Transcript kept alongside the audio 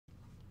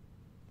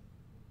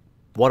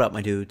What up,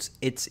 my dudes?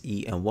 It's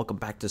E, and welcome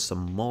back to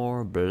some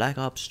more Black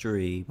Ops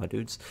 3, my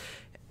dudes.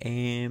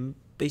 And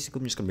basically,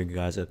 I'm just gonna bring you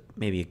guys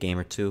maybe a game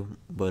or two,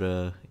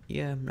 but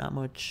yeah, not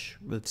much.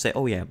 Let's say,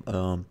 oh yeah,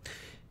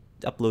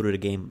 uploaded a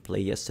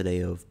gameplay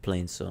yesterday of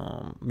playing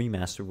some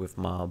remaster with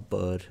my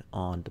bud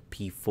on the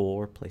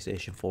P4,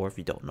 PlayStation 4. If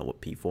you don't know what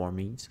P4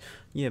 means,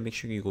 yeah, make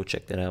sure you go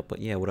check that out. But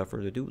yeah, without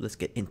further ado, let's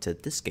get into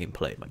this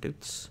gameplay, my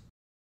dudes.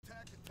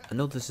 I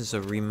know this is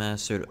a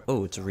remastered.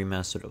 Oh, it's a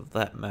remastered of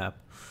that map.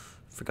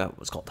 Forgot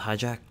what's called,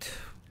 hijacked.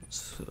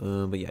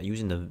 But yeah,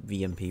 using the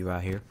VMP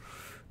right here.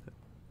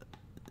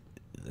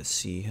 Let's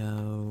see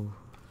how.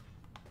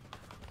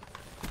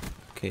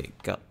 Okay,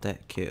 got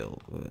that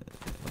kill.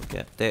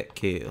 Got that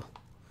kill.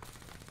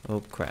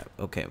 Oh crap.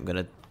 Okay, I'm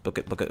gonna book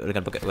it. Book it. I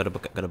gotta book it. Gotta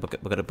book it. Gotta book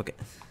it. Gotta book it.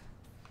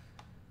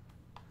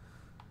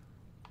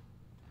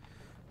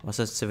 My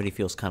sensitivity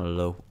feels kind of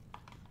low.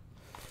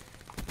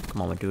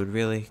 Come on, my dude.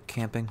 Really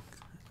camping?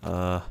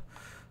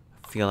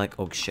 Feel like,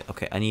 oh shit.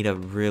 Okay, I need to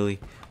really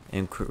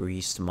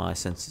increase my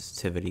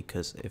sensitivity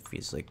because it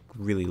feels like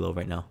really low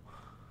right now.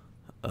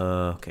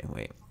 Okay,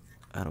 wait.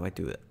 How do I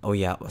do it? Oh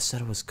yeah, I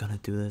said I was gonna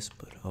do this,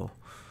 but oh.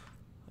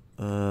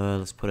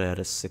 Let's put it at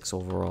a 6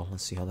 overall.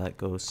 Let's see how that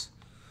goes.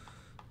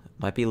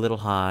 Might be a little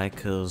high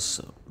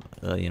because,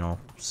 you know,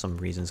 some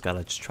reasons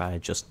gotta just try to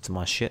adjust to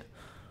my shit.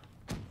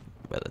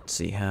 But let's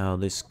see how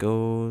this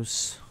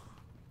goes.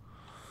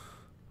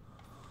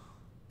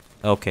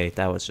 Okay,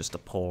 that was just a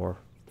poor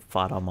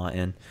fight on my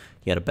end.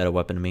 He had a better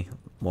weapon than me,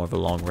 more of a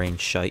long range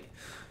shite,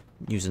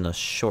 using a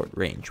short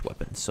range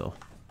weapon. So,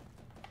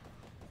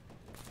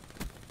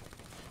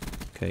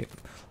 okay, a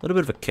little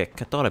bit of a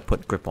kick. I thought I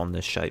put grip on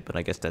this shite, but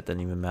I guess that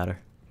didn't even matter.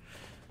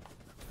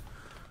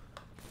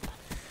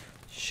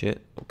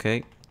 Shit.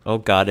 Okay. Oh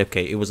god.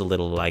 Okay, it was a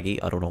little laggy.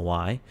 I don't know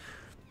why.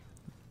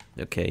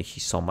 Okay, he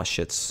saw my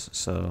shits.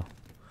 So.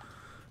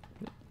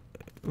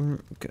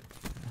 Okay.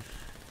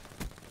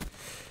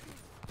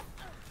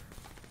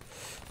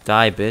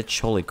 Die,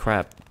 bitch. Holy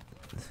crap.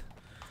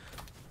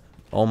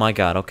 Oh my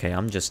god. Okay,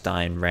 I'm just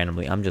dying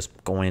randomly. I'm just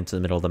going into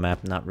the middle of the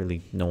map, not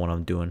really know what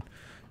I'm doing.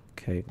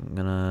 Okay, I'm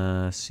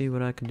gonna see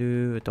what I can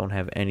do. I don't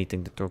have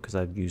anything to throw because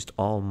I've used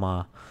all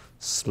my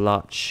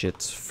slot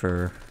shits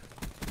for...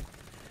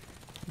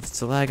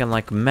 It's lagging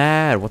like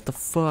mad. What the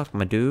fuck,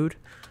 my dude?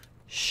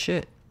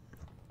 Shit.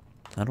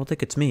 I don't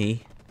think it's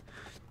me.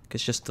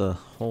 It's just the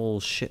whole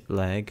shit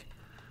lag.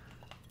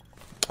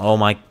 Oh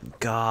my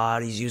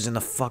god, he's using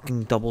the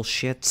fucking double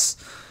shits.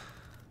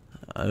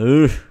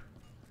 Ugh.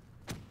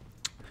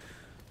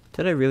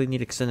 Did I really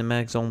need extended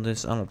mags on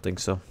this? I don't think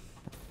so.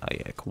 I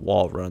can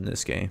wall run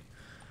this game.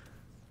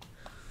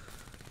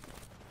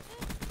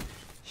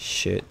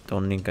 Shit,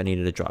 don't think I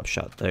needed a drop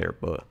shot there,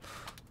 but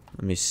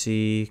let me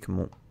see. Come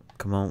on,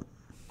 come on.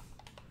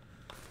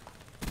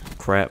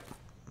 Crap.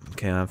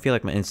 Okay, I feel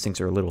like my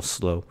instincts are a little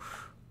slow.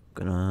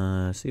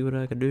 Gonna see what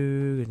I can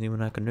do. See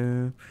what I can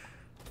do.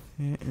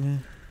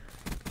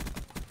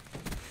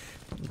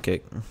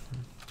 Okay.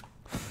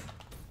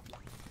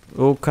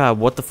 Oh god,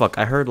 what the fuck?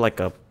 I heard like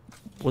a,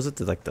 was it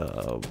like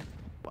the,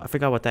 I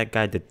forgot what that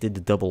guy that did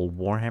the double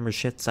Warhammer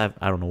shits.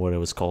 I don't know what it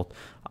was called.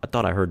 I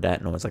thought I heard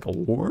that noise, like a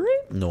war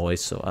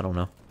noise, so I don't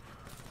know.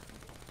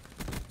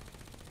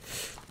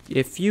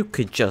 If you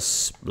could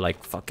just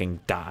like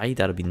fucking die,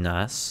 that'd be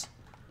nice.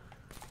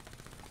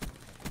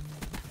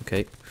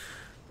 Okay.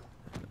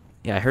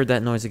 Yeah, I heard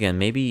that noise again.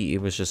 Maybe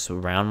it was just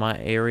around my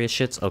area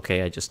shits.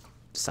 Okay, I just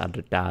decided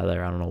to die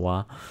there. I don't know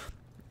why.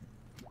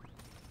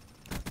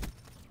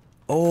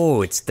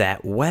 Oh, it's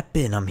that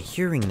weapon. I'm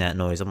hearing that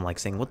noise. I'm like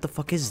saying, what the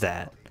fuck is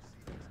that?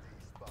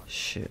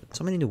 Shit.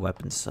 So many new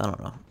weapons. I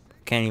don't know.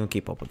 Can't even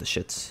keep up with the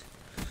shits.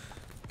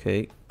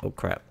 Okay. Oh,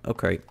 crap.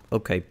 Okay.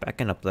 Okay.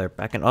 Backing up there.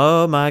 Backing.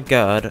 Oh, my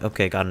God.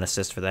 Okay. Got an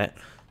assist for that.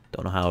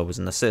 Don't know how it was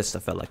an assist. I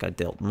felt like I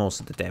dealt most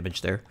of the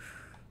damage there.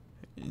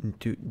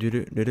 Okay.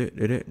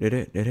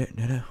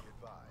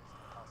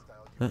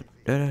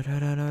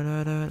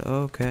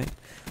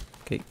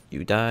 Okay.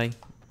 You die.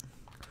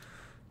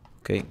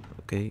 Okay.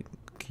 Okay.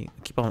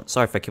 Keep on.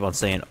 Sorry if I keep on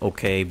saying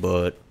okay,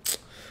 but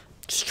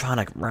just trying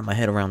to wrap my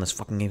head around this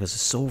fucking game because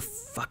it's so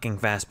fucking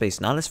fast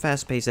paced. Not as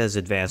fast paced as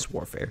Advanced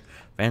Warfare.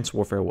 Advanced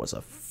Warfare was a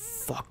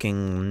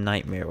fucking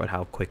nightmare with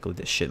how quickly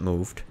this shit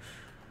moved.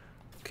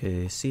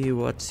 Okay, see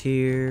what's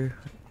here.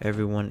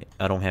 Everyone,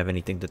 I don't have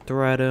anything to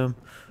throw at him.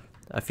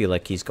 I feel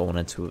like he's going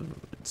into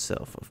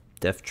itself a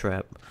death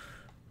trap.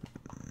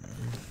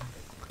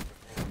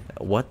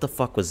 What the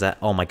fuck was that?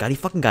 Oh my god, he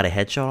fucking got a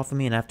headshot off of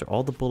me, and after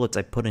all the bullets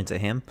I put into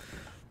him.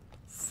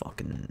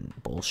 Fucking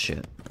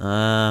bullshit.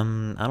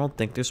 I don't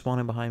think they're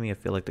spawning behind me. I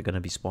feel like they're gonna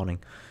be spawning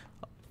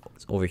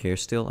over here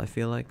still, I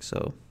feel like.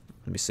 So,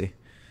 let me see.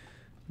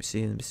 Let me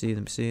see, let me see,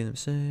 let me see, let me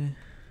see.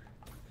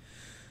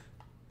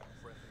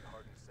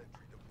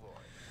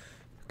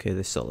 Okay,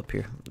 they're still up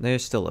here. They're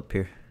still up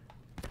here.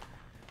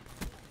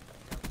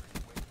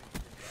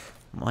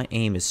 My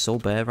aim is so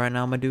bad right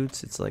now, my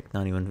dudes. It's like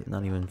not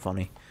even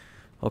funny.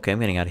 Okay, I'm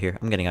getting out of here.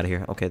 I'm getting out of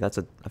here. Okay, that's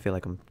a, I feel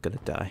like I'm gonna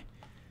die.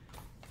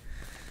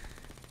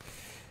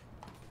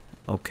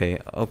 Okay,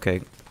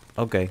 okay,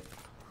 okay.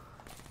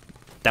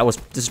 This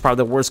is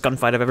probably the worst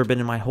gunfight I've ever been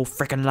in my whole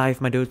freaking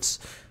life, my dudes.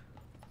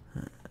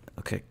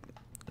 Okay,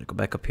 gotta go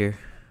back up here.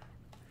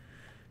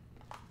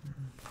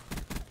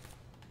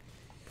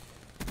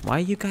 Why are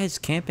you guys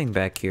camping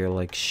back here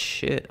like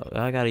shit?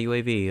 I got a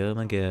UAV, oh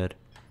my god.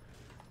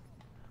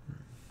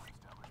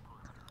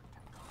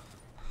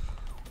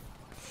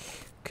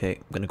 Okay,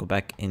 I'm gonna go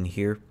back in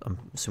here. I'm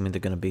assuming they're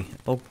gonna be...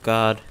 Oh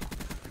god.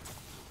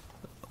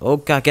 Oh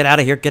god, get out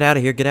of here, get out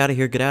of here, get out of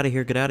here, get out of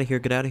here, get out of here,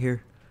 get out of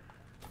here.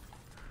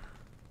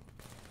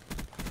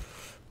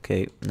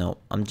 Okay, no,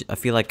 I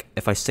feel like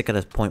if I stick at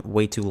a point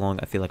way too long,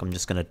 I feel like I'm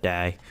just gonna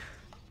die.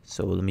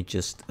 So let me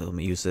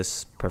use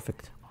this.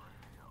 Perfect.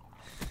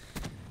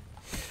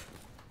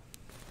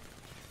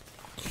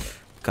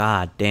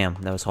 God damn,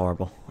 that was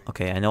horrible.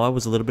 Okay, I know I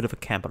was a little bit of a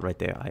camper right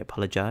there. I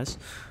apologize.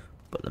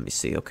 But let me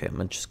see. Okay, I'm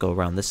gonna just go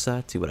around this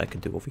side, see what I can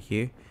do over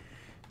here.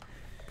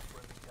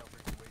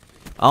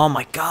 Oh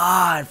my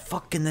god!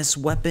 Fucking this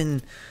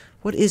weapon!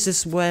 What is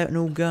this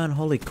no gun?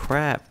 Holy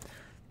crap.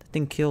 That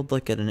thing killed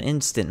like at an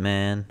instant,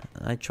 man.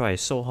 I try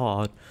so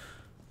hard.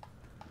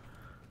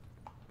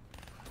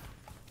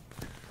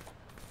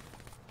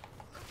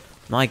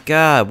 My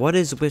god, what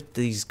is with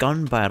these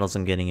gun battles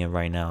I'm getting in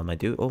right now, my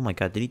dude? Oh my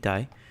god, did he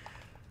die?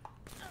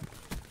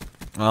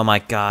 Oh my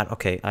god.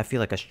 Okay, I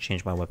feel like I should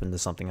change my weapon to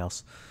something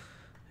else.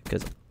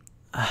 Because,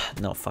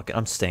 no, fuck it.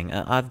 I'm staying.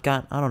 I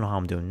don't know how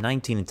I'm doing.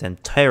 19 and 10.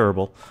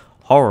 Terrible.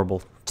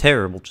 Horrible.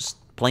 Terrible. Just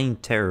plain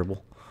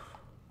terrible.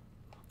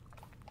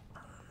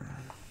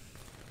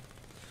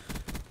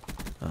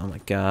 Oh my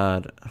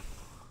god.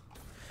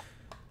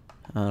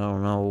 I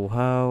don't know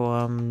how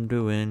I'm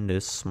doing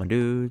this, my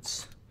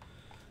dudes.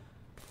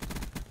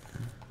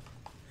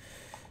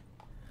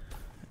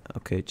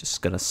 Okay,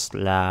 just gonna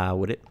slide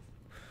with it.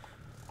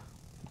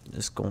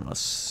 Just gonna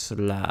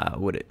slide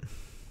with it.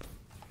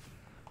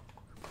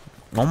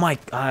 Oh my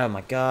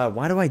god,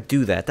 why do I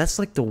do that? That's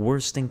like the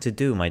worst thing to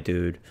do, my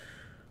dude.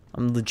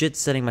 I'm legit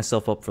setting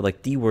myself up for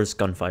like the worst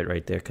gunfight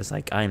right there, because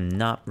like I'm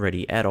not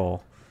ready at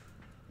all.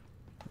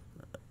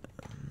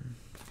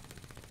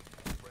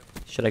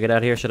 Should I get out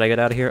of here? Should I get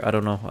out of here? I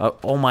don't know.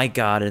 Oh my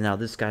god, and now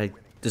this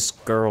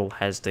girl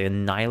has the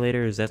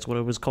Annihilator, is that what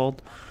it was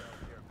called?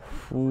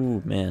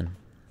 Ooh, man.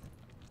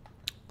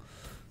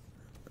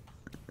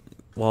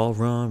 Wall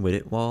run with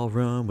it, wall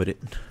run with it.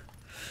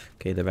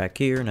 Okay, they're back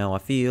here now. I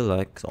feel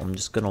like, so I'm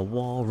just gonna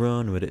wall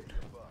run with it.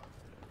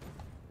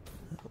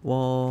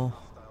 Wall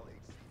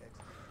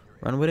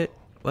run with it.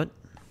 What?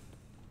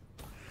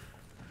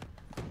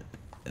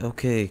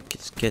 Okay,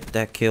 just get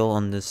that kill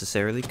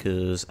unnecessarily,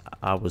 cause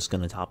I was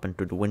gonna hop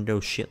into the window.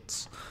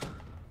 Shits.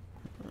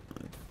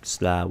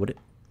 Slide with it.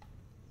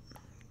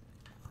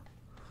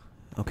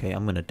 Okay,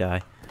 I'm gonna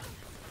die.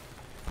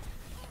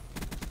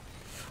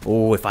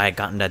 Oh, if I had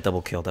gotten that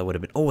double kill, that would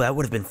have been... Oh, that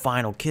would have been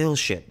final kill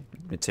shit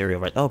material,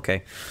 right?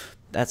 Okay.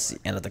 That's the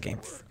end of the game.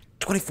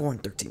 24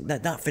 and 13.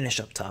 Not finish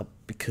up top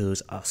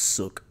because I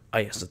suck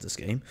ass at this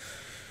game.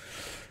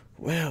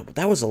 Well,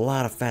 that was a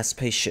lot of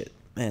fast-paced shit.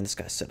 Man, this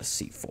guy said a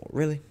C4.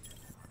 Really?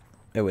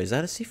 Oh, wait, is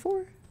that a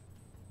C4?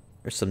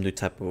 Or some new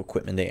type of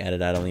equipment they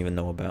added I don't even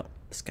know about.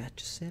 This guy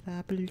just said,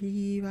 I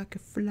believe I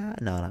could fly.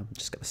 No, I'm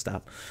just gonna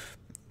stop.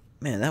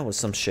 Man, that was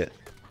some shit.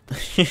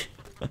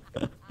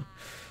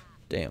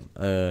 Damn.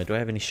 Do I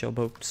have any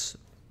showboats?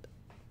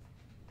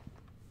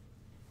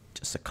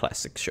 Just a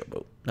classic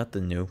showboat.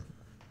 Nothing new.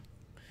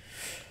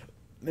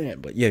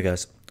 Man, but yeah,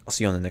 guys. I'll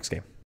see you on the next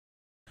game.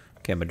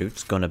 Okay, my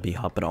dude's gonna be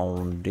hopping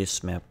on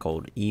this map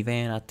called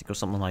Evan, I think, or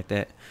something like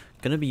that.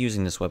 Gonna be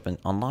using this weapon.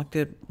 Unlocked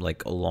it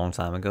like a long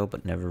time ago,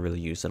 but never really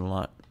used it a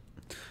lot.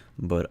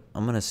 But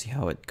I'm gonna see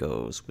how it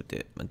goes with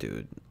it, my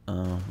dude.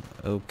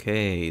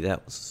 Okay,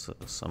 that was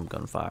some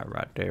gunfire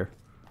right there.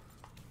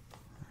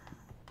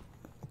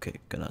 Okay,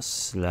 gonna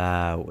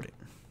slide with it.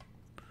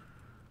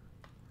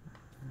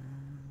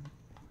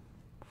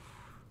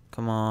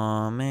 Come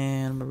on,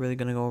 man. Am I really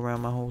gonna go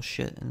around my whole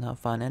shit and not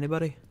find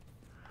anybody?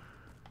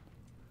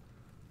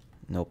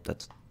 Nope,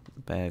 that's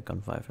bad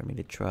gunfire for me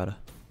to try to...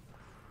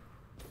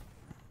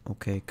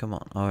 Okay, come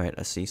on. Alright,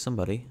 I see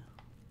somebody.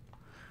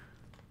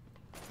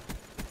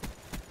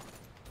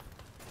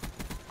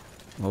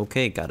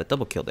 Okay, got a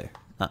double kill there.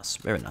 Nice,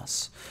 very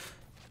nice.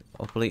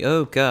 Hopefully,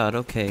 oh god,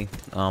 okay.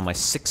 My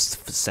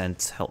sixth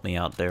sense helped me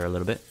out there a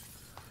little bit.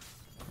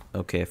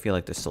 Okay, I feel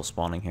like they're still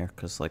spawning here,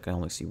 because like I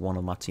only see one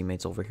of my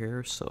teammates over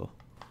here, so...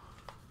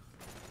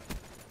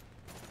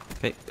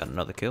 Okay, got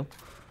another kill.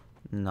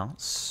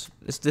 Nice.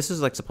 This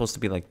is like supposed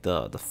to be like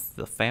the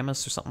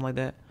famous or something like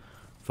that.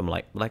 From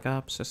like Black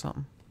Ops or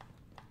something.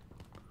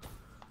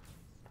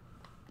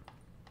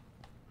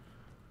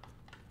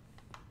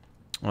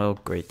 Oh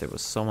great, there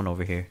was someone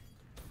over here.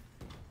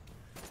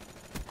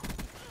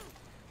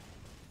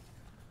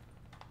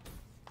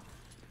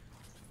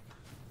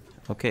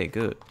 Okay,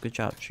 good. Good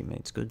job,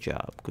 teammates. Good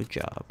job. Good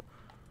job.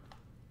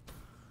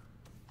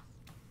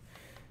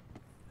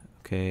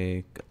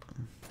 Okay.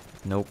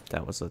 Nope,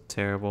 that was a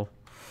terrible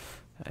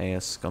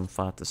ass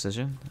gunfight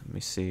decision. Let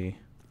me see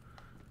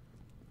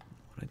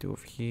what I do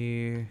over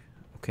here.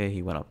 Okay,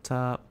 he went up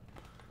top.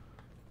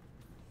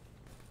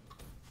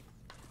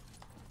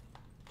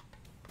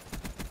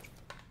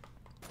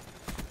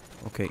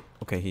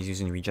 Okay, he's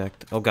using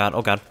reject. Oh god,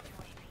 oh god.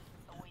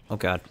 Oh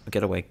god,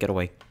 get away, get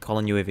away.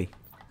 Calling UAV.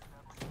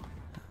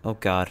 Oh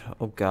god,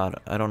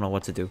 I don't know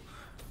what to do.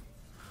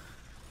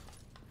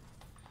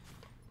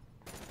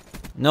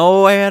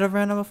 No, I had a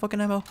random fucking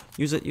ammo.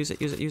 Use it.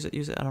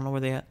 I don't know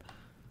where they at.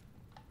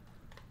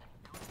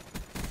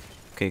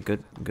 Okay,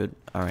 good.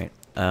 Alright.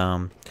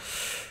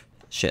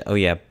 Shit. Oh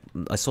yeah.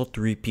 I saw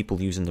 3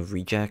 people using the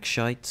reject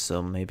shite,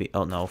 so maybe.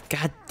 Oh no.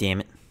 God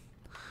damn it.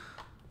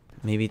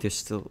 Maybe they're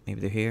still. Maybe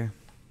they're here.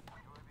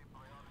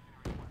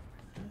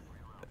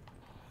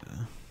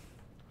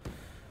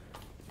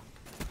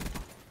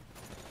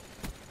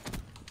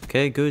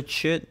 Okay, good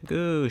shit.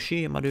 Good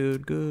shit, my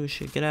dude. Good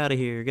shit. Get out of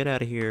here. Get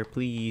out of here,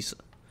 please.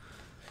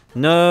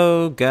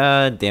 No,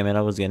 god damn it.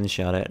 I was getting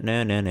shot at.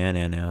 No.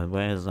 I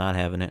was not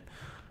having it.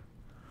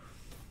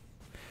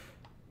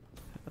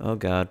 Oh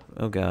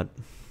god.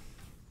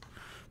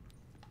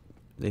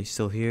 They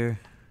still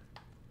here?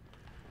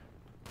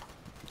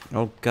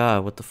 Oh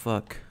god, what the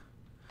fuck?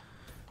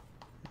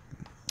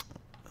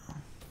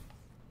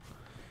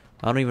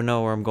 I don't even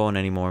know where I'm going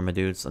anymore, my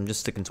dudes. I'm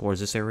just sticking towards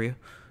this area.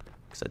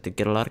 Because I did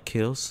get a lot of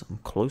kills. I'm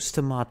close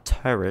to my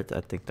turret, I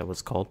think that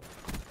was called.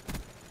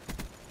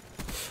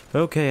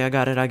 Okay, I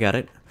got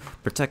it.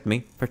 Protect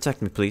me,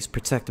 please.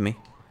 Protect me.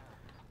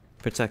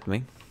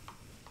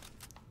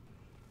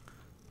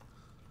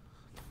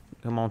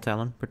 Come on,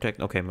 Talon. Protect.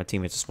 Okay, my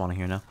teammates are spawning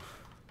here now.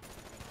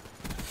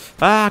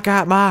 I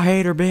got my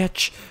hater,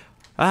 bitch.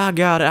 I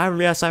got it.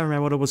 Yes, I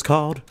remember what it was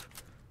called.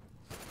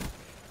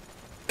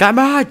 Got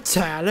my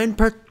Talon.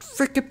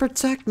 Freaking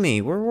protect me.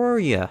 Where were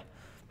you?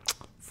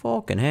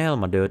 Fucking hell,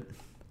 my dude.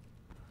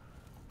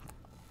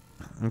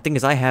 The thing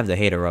is, I have the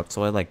hater up,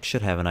 so I like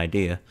should have an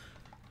idea.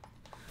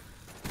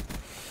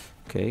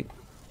 Okay.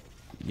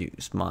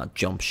 Use my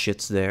jump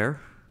shits there.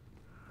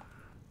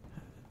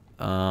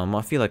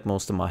 I feel like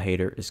most of my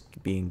hater is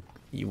being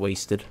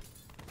wasted.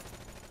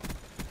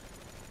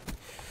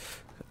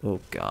 Oh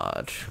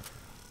god.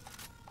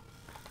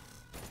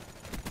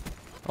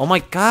 Oh my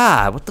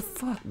god, what the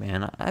fuck,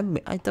 man? I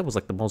that was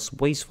like the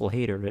most wasteful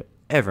hater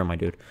ever, my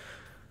dude.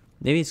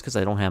 Maybe it's because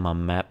I don't have my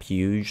map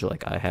huge,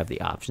 like I have the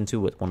option to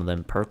with one of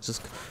them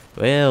perks.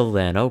 Well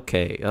then,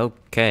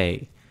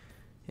 okay.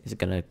 Is it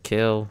gonna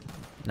kill?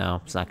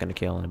 No, it's not gonna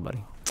kill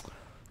anybody.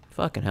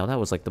 Fucking hell, that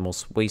was like the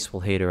most wasteful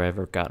hater I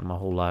ever got in my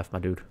whole life, my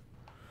dude.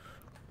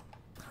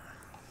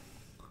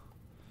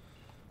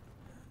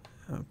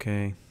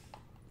 Okay.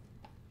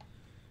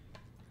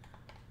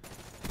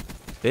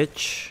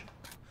 Bitch.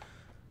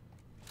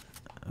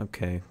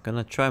 Okay,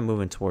 gonna try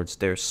moving towards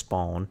their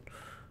spawn.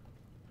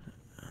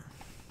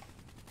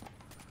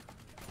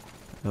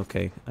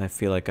 Okay, I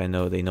feel like I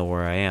know they know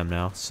where I am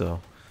now,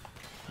 so...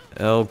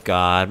 Oh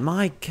god,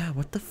 my god,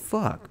 what the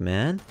fuck,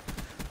 man?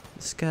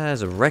 This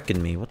guy's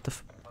wrecking me, what the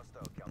f...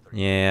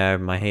 Yeah,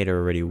 my hater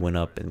already went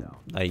up and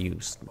I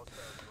used...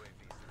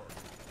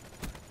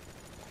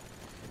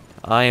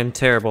 I am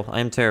terrible.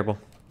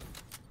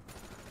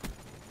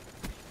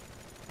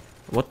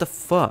 What the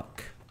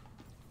fuck?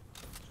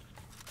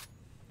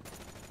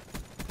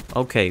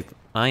 Okay,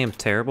 I am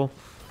terrible.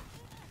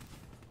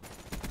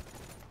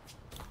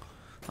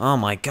 Oh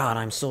my god,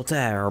 I'm so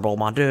terrible,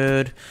 my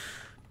dude.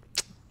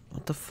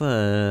 What the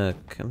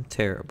fuck? I'm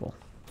terrible.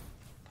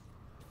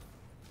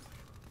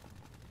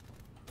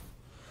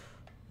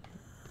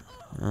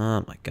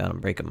 Oh my god, I'm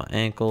breaking my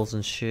ankles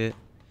and shit.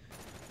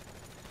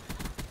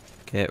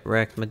 Get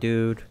wrecked, my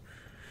dude.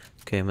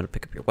 Okay, I'm gonna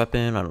pick up your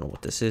weapon. I don't know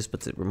what this is,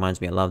 but it reminds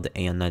me a lot of the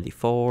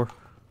AN-94.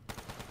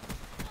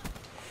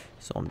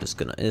 So I'm just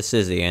gonna... This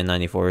is the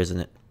AN-94, isn't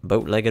it?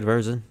 Bootlegged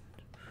version?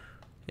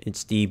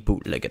 It's the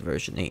bootlegged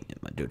version, ain't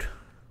it, my dude?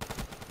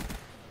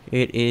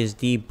 It is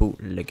the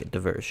bootlegged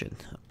version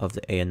of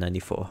the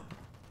AN-94.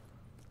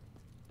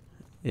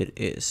 It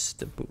is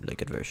the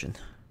bootlegged version.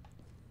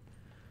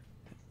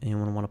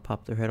 Anyone want to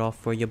pop their head off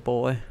for you,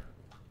 boy?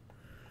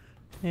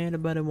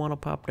 Anybody want to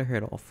pop their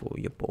head off for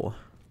you, boy?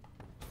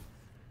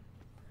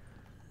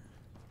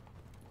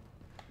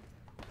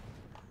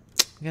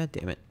 God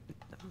damn it.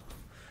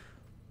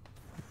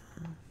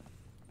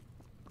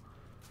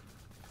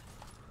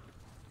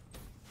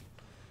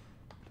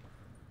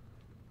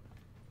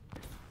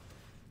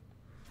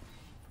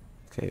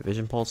 Okay,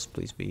 vision pulse,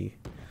 please be...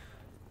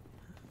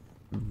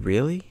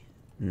 Really?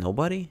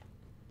 Nobody?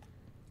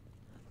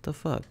 What the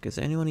fuck? Is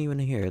anyone even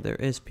here? There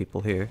is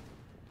people here.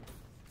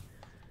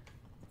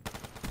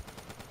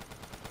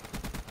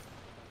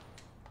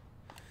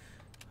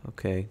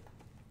 Okay.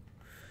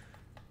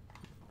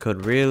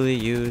 Could really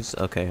use...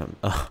 Okay,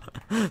 oh,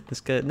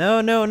 this guy...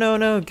 No,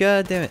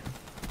 god damn it.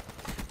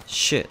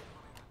 Shit.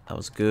 That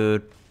was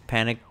good.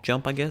 Panic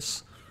jump, I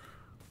guess?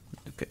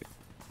 Okay.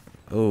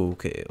 Oh,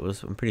 okay.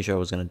 I'm pretty sure I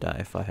was gonna die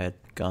if I had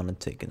gone and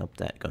taken up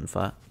that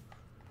gunfight.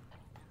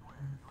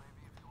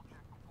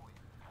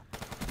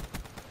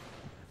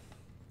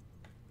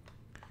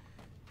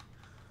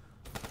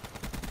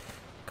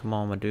 Come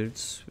on, my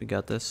dudes. We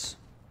got this.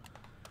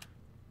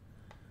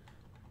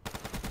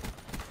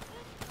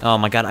 Oh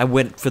my god, I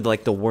went for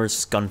like the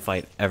worst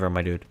gunfight ever,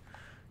 my dude.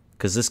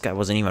 Because this guy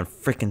wasn't even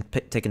freaking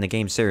taking the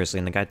game seriously.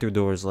 And the guy through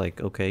doors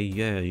like, okay,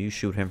 yeah, you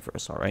shoot him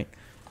first, alright?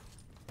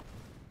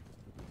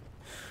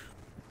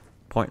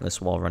 Pointless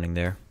wall running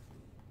there.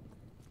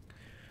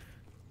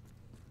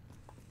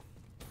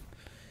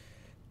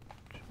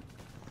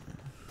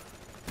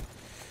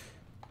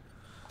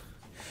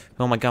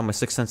 Oh my god, my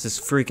sixth sense is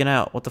freaking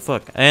out. What the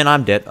fuck? And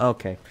I'm dead.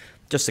 Okay.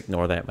 Just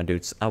ignore that, my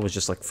dudes. I was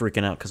just like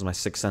freaking out because my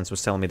sixth sense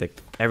was telling me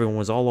that everyone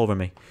was all over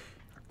me.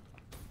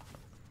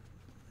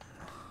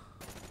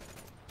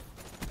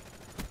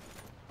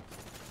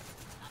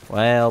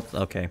 Well,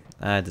 okay.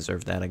 I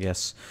deserve that, I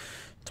guess.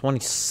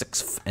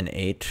 26 and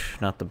 8.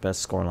 Not the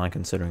best scoreline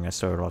considering I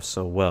started off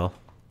so well.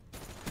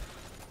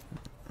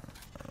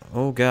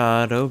 Oh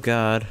god, oh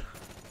god.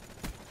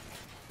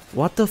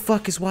 What the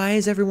fuck is, why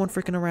is everyone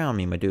freaking around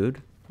me, my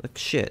dude? Like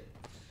shit.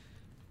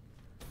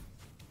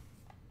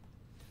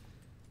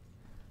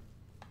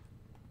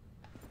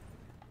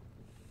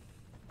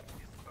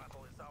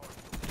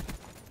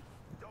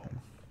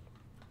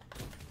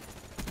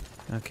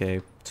 Okay,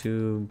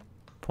 2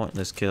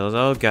 pointless kills.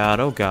 Oh god,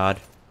 oh god.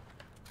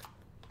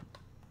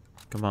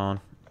 Come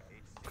on.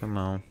 Come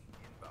on.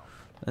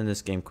 End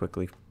this game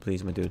quickly,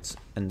 please, my dudes.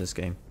 End this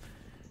game.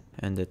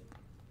 End it.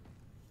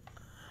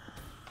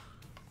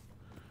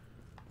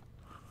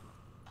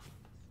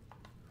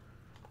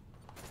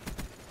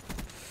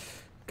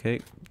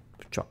 Okay,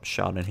 drop a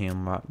shot at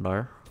him right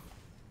there.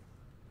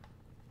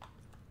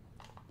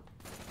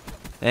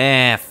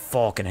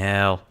 Fucking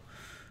hell.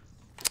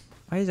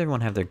 Why does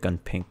everyone have their gun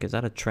pink? Is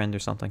that a trend or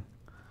something?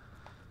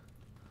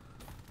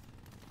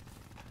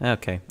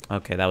 Okay,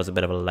 okay, that was a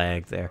bit of a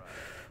lag there.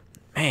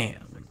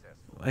 Man,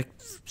 like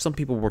some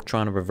people were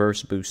trying to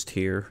reverse boost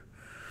here.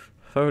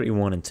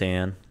 31 and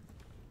 10.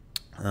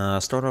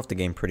 Started off the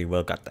game pretty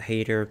well. Got the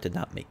hater. Did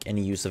not make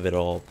any use of it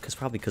all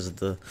probably because of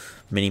the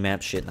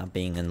minimap shit not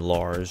being in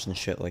Lars and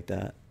shit like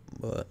that.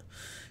 But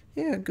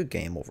yeah, good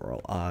game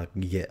overall.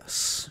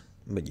 Yes,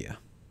 but yeah.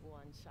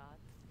 One shot,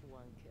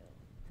 one kill.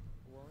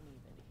 Won't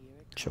even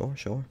hear it. Sure,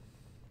 sure.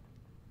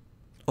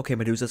 Okay,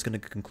 my dudes, that's gonna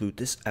conclude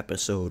this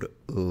episode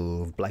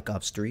of Black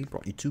Ops 3.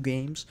 Brought you 2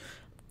 games.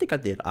 I think I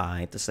did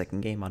the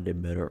second game I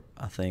did better,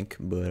 I think.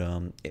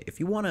 But if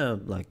you wanna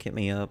like hit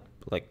me up,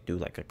 like do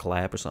like a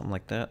collab or something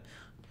like that,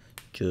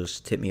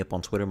 just hit me up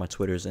on Twitter. My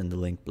Twitter's in the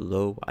link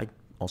below. I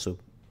also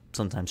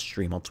sometimes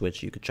stream on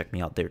Twitch. You could check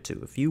me out there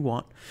too if you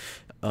want.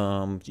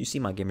 You see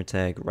my gamer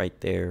tag right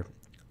there.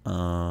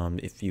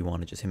 If you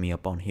want to just hit me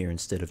up on here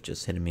instead of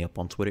just hitting me up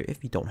on Twitter.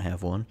 If you don't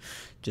have one,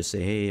 just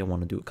say, hey, I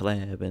want to do a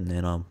collab, and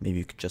then maybe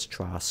you could just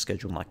try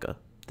schedule like a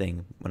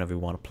thing whenever you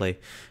want to play.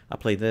 I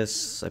play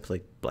this. I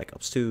play Black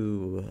Ops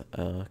 2.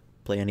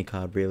 Play any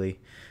COD really.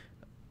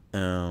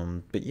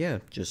 But yeah,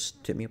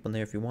 just hit me up on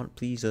there if you want.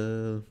 Please,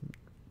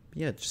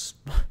 yeah, just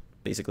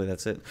basically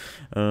that's it.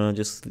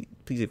 Just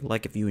please leave a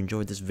like if you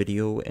enjoyed this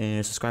video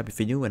and subscribe if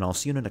you're new, and I'll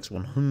see you in the next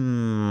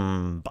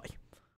one. Bye.